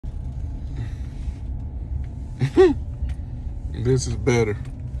This is better.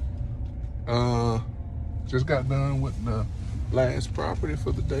 Just got done with the last property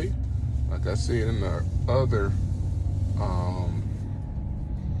for the day. Like I said in the other,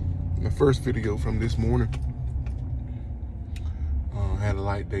 the first video from this morning. Had a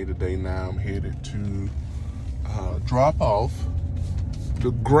light day today. Now I'm headed to drop off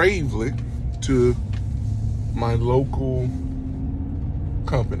the Gravely to my local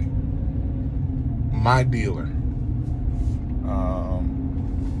company, my dealer.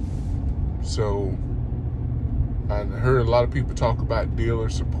 So I heard a lot of people talk about dealer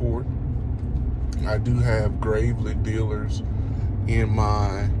support. I do have Gravely dealers in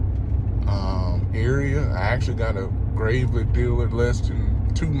my area. I actually got a Gravely dealer less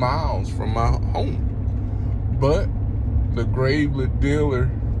than 2 miles from my home. But the Gravely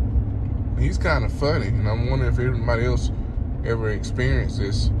dealer, he's kind of funny, and I'm wondering if anybody else ever experienced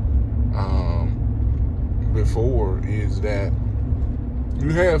this before, is that you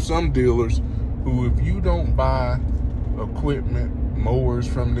have some dealers who, if you don't buy equipment, mowers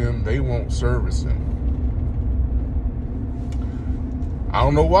from them, they won't service them. I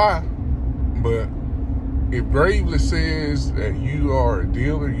don't know why, but if Gravely says that you are a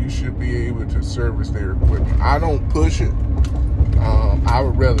dealer, you should be able to service their equipment. I don't push it. I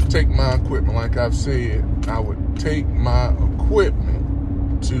would rather take my equipment, like I've said, I would take my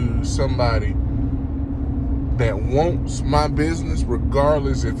equipment to somebody that wants my business,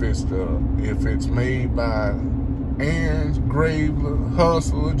 regardless if it's made by Aaron's, Gravely,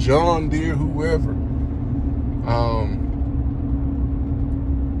 Hustler, John Deere, whoever.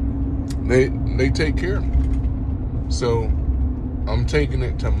 They take care of me. So I'm taking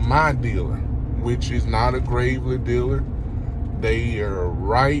it to my dealer, which is not a Gravely dealer. They are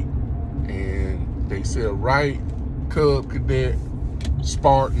Wright, and they sell Wright, Cub Cadet,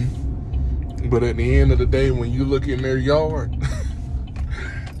 Spartan. But at the end of the day, when you look in their yard,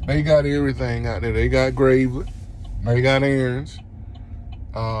 they got everything out there. They got Gravely, they got Aaron's,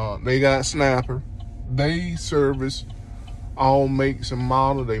 they got Snapper. They service all makes and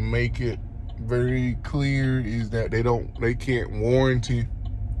model. They make it very clear is that they can't warranty.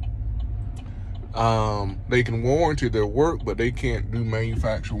 They can warranty their work, but they can't do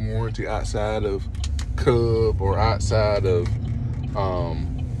manufacturer warranty outside of Cub or outside of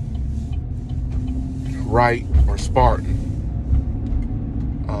Wright or Spartan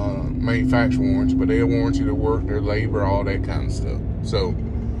manufacturer warranty, but they'll warranty their work, their labor, all that kind of stuff. So,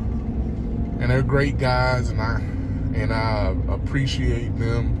 and they're great guys, and I appreciate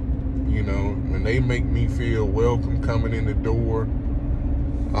them. You know, when they make me feel welcome coming in the door,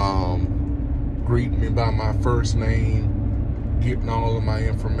 greeting me by my first name, getting all of my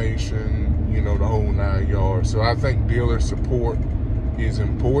information, you know, the whole 9 yards. So I think dealer support is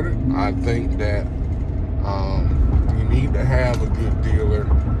important. I think that you need to have a good dealer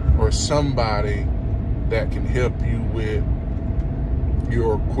or somebody that can help you with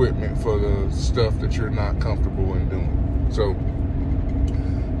your equipment for the stuff that you're not comfortable in doing. So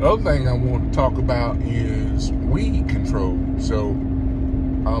the other thing I want to talk about is weed control. So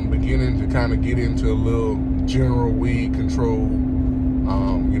I'm beginning to kind of get into a little general weed control.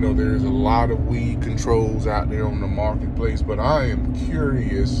 You know, there's a lot of weed controls out there on the marketplace, but I am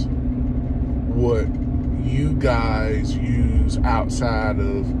curious what you guys use outside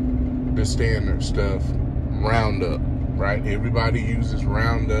of the standard stuff. Roundup, right? Everybody uses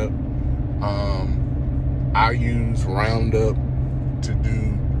Roundup. I use Roundup to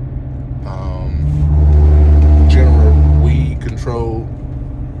do general weed control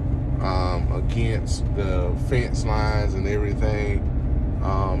against the fence lines and everything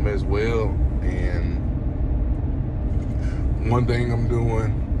as well. And one thing I'm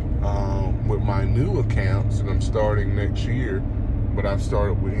doing with my new accounts that I'm starting next year, but I've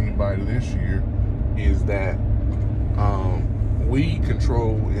started with anybody this year, is that weed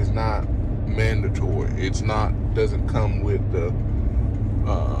control is not mandatory. Doesn't come with the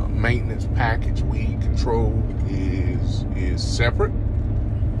maintenance package. Weed control is separate,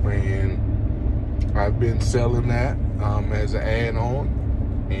 and I've been selling that as an add-on,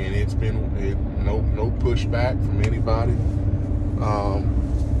 and it's been no pushback from anybody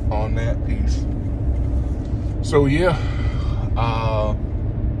on that piece. So yeah,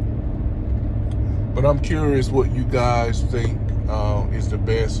 but I'm curious what you guys think is the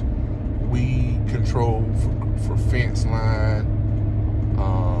best weed control for fence line,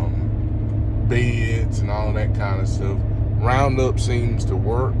 beds, and all that kind of stuff. Roundup seems to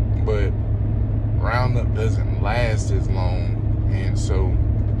work, but Roundup doesn't last as long, and so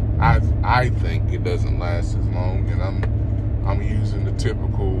I think it doesn't last as long, and I'm using the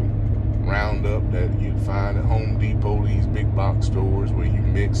typical Roundup that you find at Home Depot, these big box stores, where you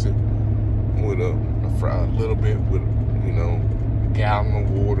mix it with a little bit with, you know, a gallon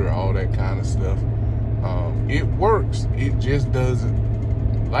of water, all that kind of stuff. It works. It just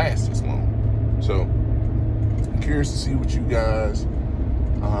doesn't last as long. So I'm curious to see what you guys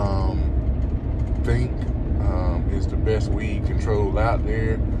think is the best weed control out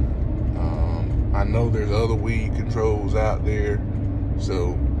there. I know there's other weed controls out there,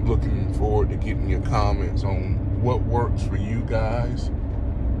 so looking forward to getting your comments on what works for you guys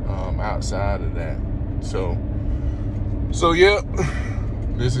outside of that. So yeah,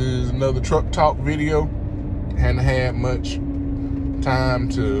 this is another truck talk video. Hadn't had much time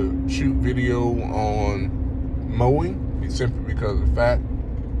to shoot video on mowing. It's simply because of the fact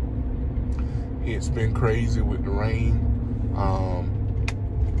it's been crazy with the rain,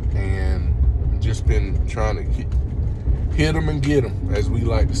 and just been trying to hit them and get them, as we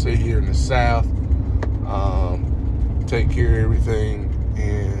like to say here in the South. Take care of everything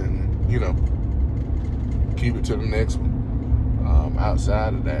and, you know, keep it to the next one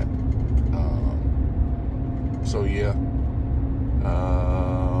outside of that. So yeah,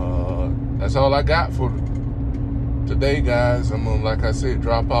 that's all I got for today, guys. I'm gonna, like I said,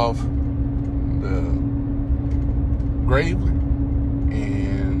 drop off the Gravely,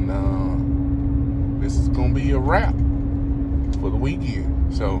 and this is gonna be a wrap for the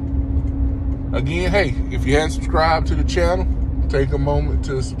weekend. So again, hey, if you hadn't subscribed to the channel, take a moment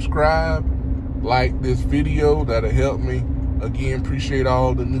to subscribe, like this video. That'll help me. Again, appreciate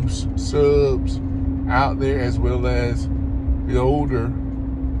all the new subs out there, as well as the older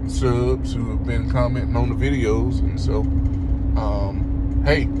subs who have been commenting on the videos. And so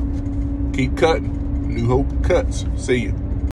hey, keep cutting. New Hope Cuts. See you.